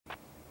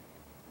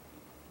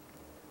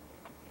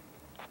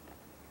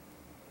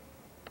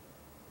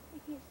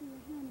see your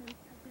hand. I've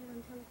got it on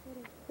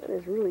telephoto. That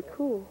is really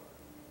cool.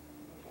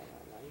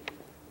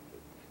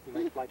 You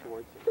might fly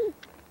towards him.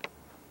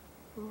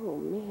 Oh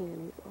man,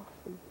 he's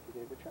awesome. You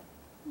gave it a try?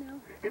 No.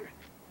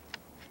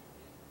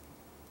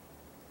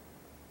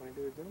 Want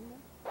to do a zoom now?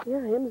 Yeah,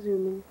 I am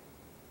zooming.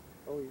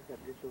 Oh, you've got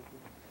digital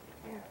zoom.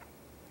 Yeah.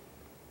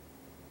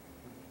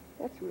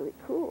 That's really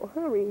cool,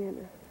 huh,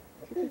 Rihanna?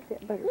 She thinks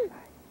that butterfly.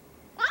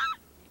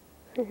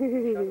 Shot of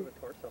the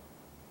torso.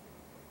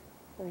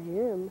 I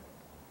am.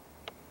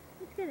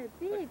 It's got a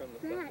big,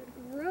 fat,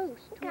 gross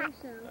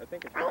torso. I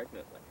think it's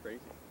pregnant like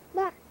crazy.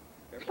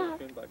 Careful,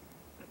 spoon bug.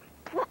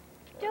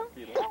 Don't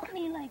hit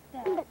me like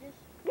that. Just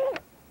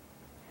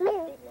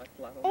Don't lie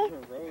flat on the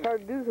road. It's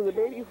hard to do so the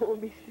baby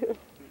won't be still.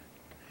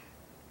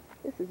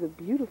 This is a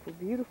beautiful,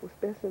 beautiful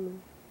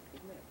specimen.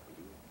 Isn't that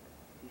pretty?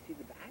 Do you see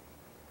the back?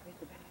 Where's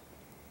the back?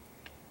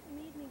 it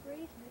made me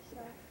brace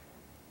myself.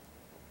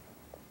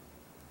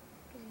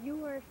 Because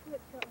your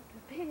foot felt like a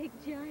big,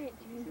 giant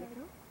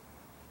tornado.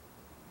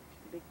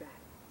 Big back.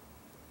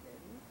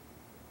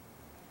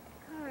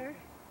 Car.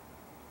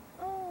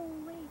 Oh,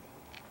 wait.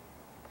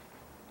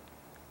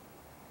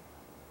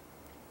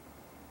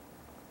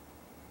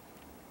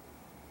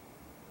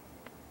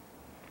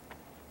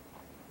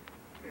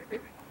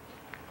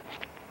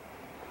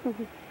 You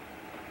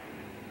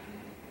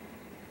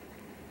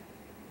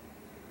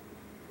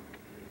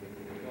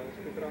want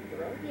to scoop it off the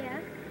road? Yeah.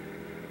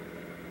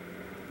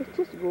 It's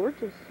just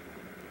gorgeous.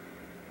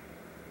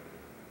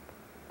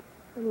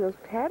 I mean, those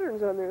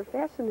patterns on there are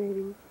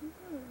fascinating.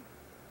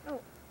 Oh,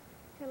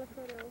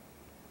 telephoto.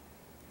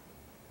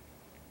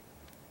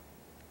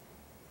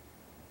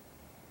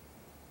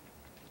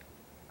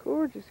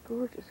 Gorgeous,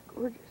 gorgeous,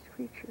 gorgeous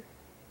creature.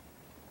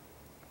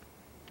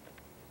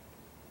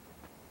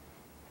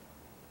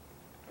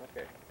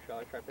 Okay, shall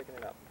I try picking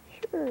it up?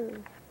 Sure. It's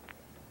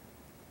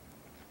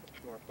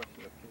more a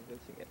question of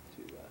convincing it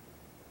to go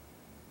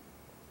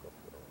for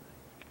the line.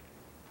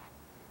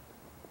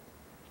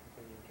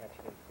 And you can catch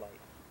it in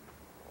flight.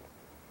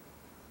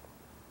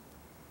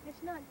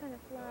 It's not gonna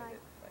fly.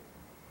 Like,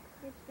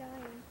 It's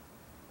dying.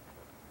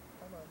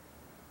 come on.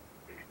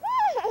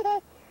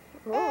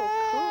 Oh,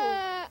 cool.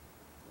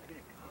 Look at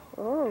it go.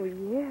 Oh,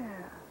 yeah.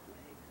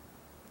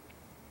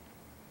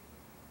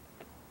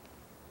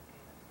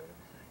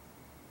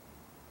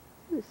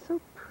 It is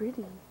so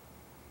pretty.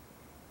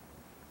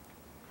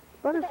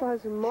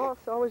 Butterflies and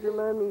moths always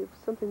remind me of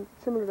something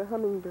similar to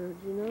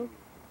hummingbirds, you know?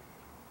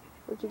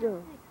 Where'd you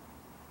go?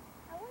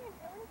 I want to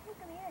take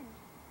him in.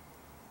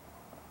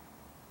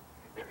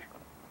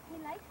 He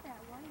likes that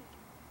white.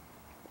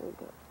 There we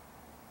go.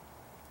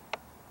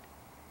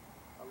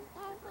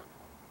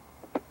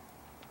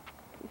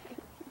 She's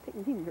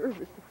making me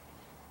nervous.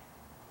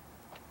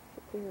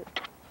 Sit there.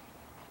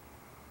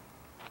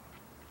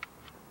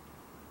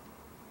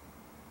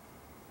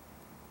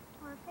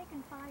 Well, I've taken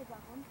 5 of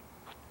them.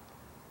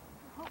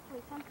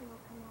 Hopefully something will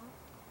come out.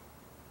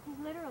 He's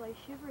literally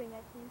shivering,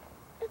 I think.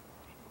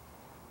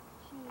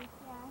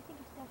 Yeah, I think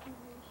it's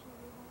definitely a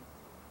shivering one.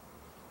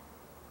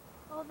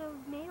 Although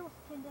males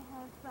tend to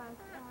have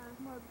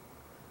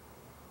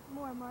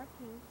more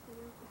markings, so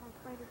they have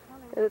brighter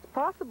colors. And it's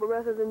possible,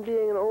 rather than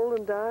being an old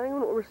and dying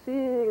one, what we're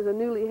seeing is a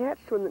newly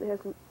hatched one that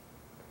hasn't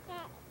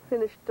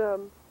finished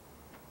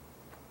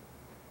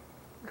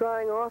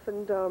drying off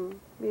and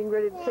being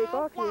ready to take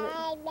off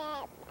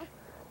yet.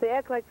 They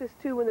act like this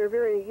too when they're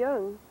very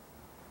young.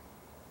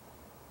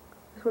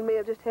 This one may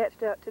have just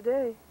hatched out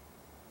today.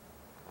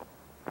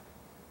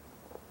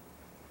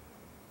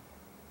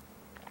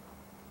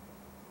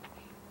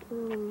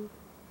 Maybe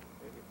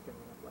it's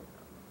getting up like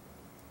that.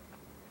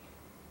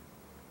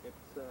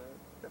 It's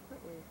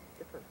definitely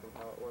different from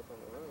how it was on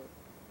the road.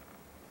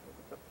 If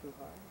it's up too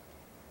high.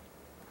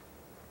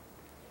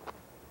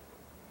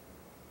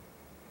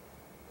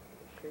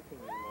 It's shaking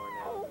me more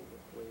now than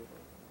just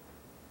waving.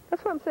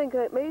 That's what I'm saying.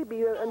 It may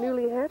be a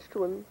newly hatched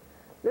one.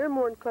 They're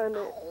more inclined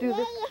to do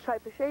this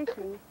type of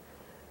shaking.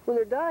 When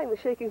they're dying, the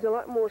shaking's a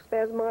lot more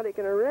spasmodic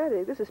and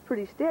erratic. This is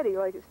pretty steady,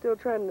 like it's still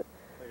trying to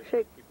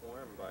shake, keep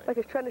warm by like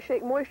it's trying to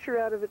shake moisture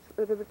out of its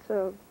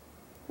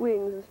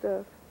wings and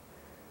stuff.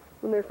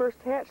 When they're first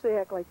hatched, they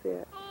act like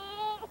that.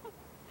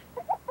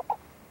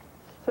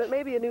 So it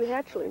may be a new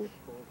hatchling.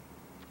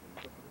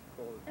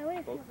 I want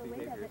to feel the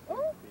weight of it.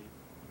 Oh!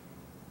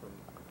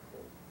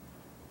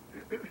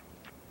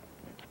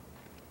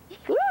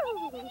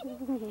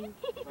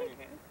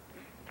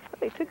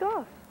 They took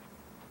off.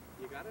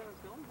 You got it on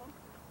film, huh?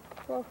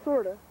 Well,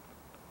 sorta. It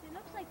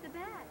looks like the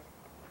bat.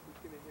 He's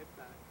gonna hit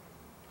that.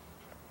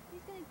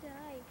 He's gonna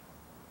die.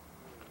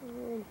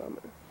 Oh,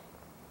 bummer.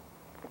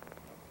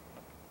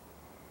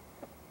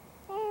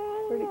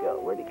 Where'd he go?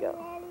 Where'd he go?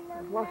 I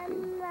lost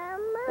him.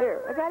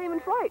 There, I got him in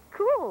flight.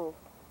 Cool.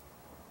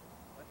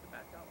 Let the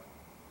bat that one.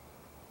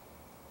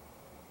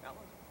 That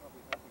one's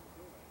probably helping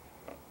too.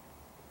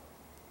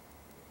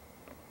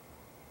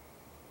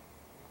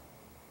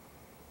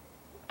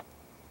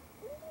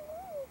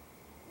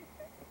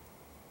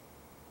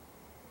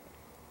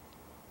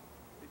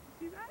 Did you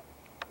see that?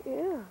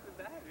 Yeah. The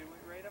bat, it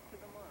went right up to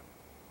the moth.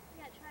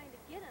 Yeah, trying to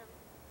get him.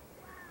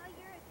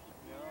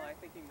 I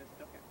think he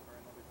mistook it for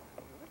another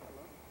one.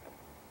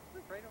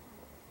 Look right over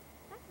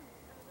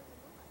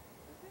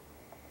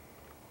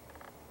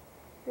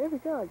There we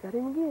go, I got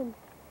him again.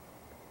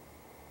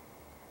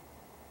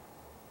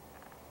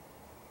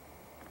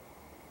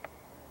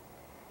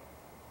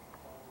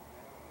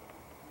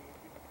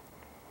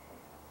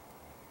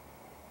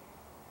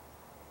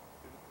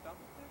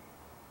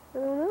 I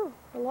don't know.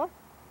 I lost.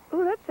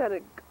 Oh, that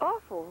sounded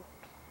awful.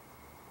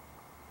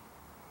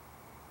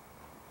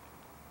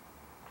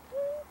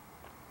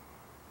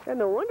 And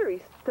no wonder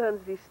he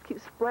stuns. He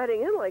keeps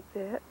splatting in like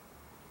that.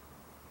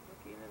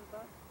 Looking in the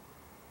box.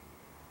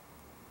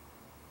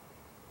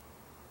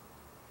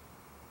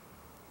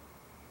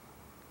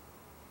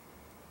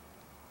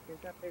 Here's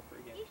that paper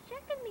again. He's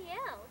checking me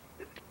out.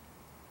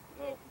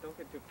 No, don't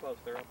get too close.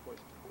 They're all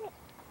poisoned.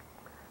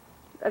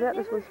 That I've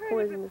was never heard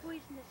poisonous. of a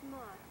poisonous moth.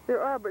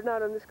 There are, but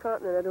not on this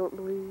continent, I don't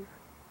believe.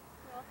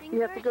 Well, things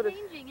You have are to go to-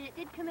 changing, and it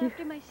did come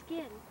after my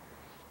skin.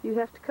 You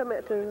have to come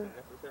at So it the... isn't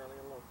necessarily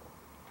a local.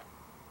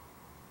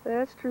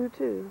 That's true,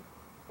 too.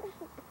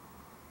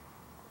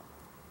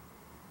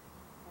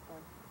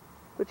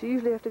 But you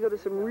usually have to go to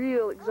some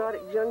real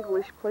exotic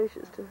jungle-ish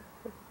places to...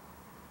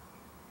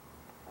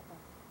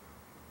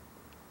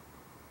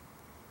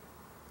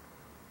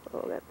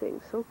 Oh, that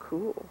thing's so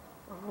cool.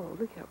 Oh,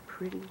 look how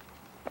pretty.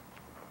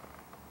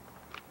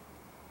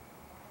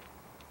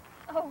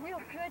 Oh, real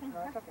good.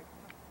 No, it's okay.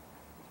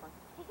 It's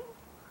fine.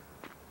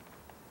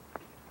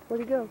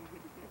 Where'd he go?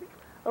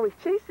 Oh, he's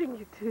chasing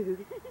you, too.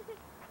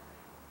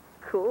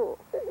 Cool.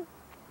 It's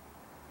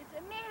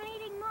a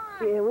man-eating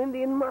moth. Yeah,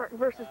 Wendy and Mark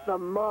versus the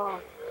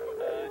Moth.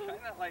 Shine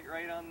that light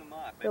right on the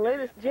moth. The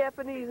latest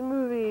Japanese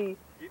movie.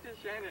 You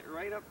just shine it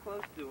right up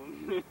close to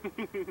him. You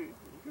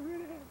go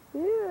right ahead.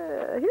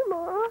 Yeah, here,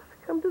 Moth.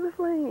 Come to the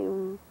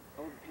flame.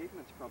 Oh, the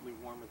pavement's probably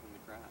warmer than the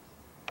grass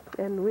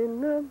And when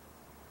in the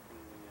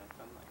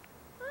sunlight.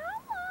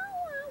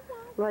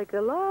 like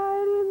a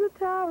light in the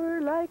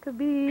tower, like a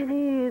bee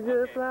needs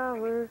a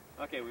flower.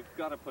 Okay, we've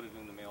got to put it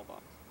in the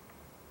mailbox.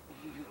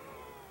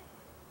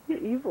 You're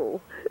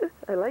evil.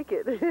 I like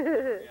it.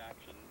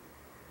 Reaction.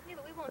 Yeah,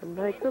 but we won't And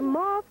see like it. the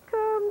moth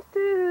comes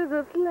to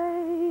the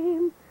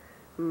flame.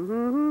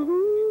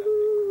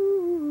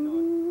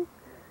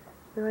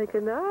 Like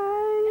an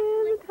eye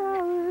in the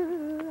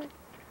tower.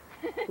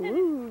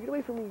 Ooh, get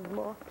away from me,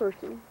 moth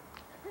person.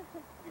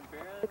 You bear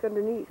it? Look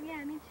underneath.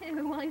 Yeah, me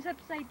too. While he's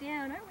upside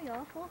down. Aren't we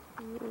awful?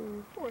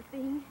 Poor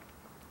thing.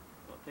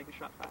 Well, take a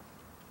shot fast.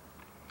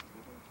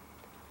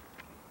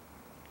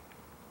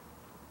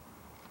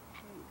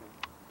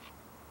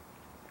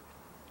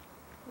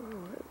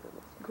 Oh, that's the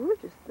most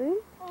gorgeous thing.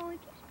 Oh, he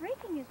keeps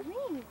breaking his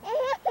wings.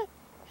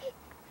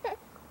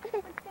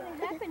 What's going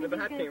to happen The if he's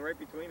bat going came right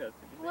between us.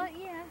 Did you see? Well,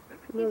 yeah.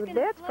 No, the gonna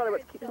bat's float probably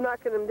what keeps itself.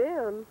 knocking him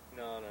down.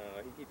 No.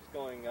 He keeps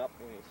going up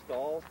and he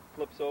stalls,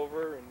 flips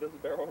over, and does a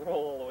barrel roll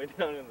all the way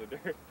down in the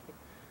dirt.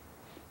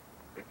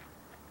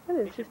 That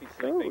He is should just be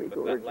totally sleeping, but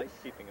that gorgeous. light's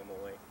keeping him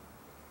awake.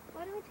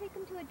 Why don't we take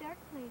him to a dark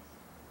place?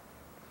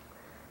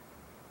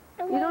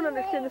 You don't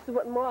understand. This is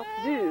what moths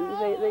do.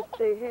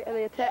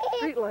 They attack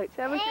streetlights.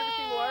 Haven't you ever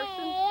seen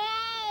Larson?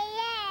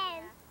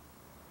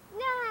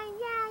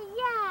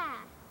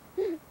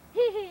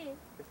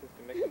 This is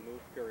to make them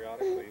move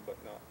periodically, but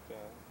not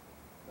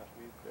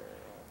leave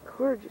their...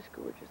 Gorgeous,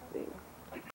 gorgeous thing.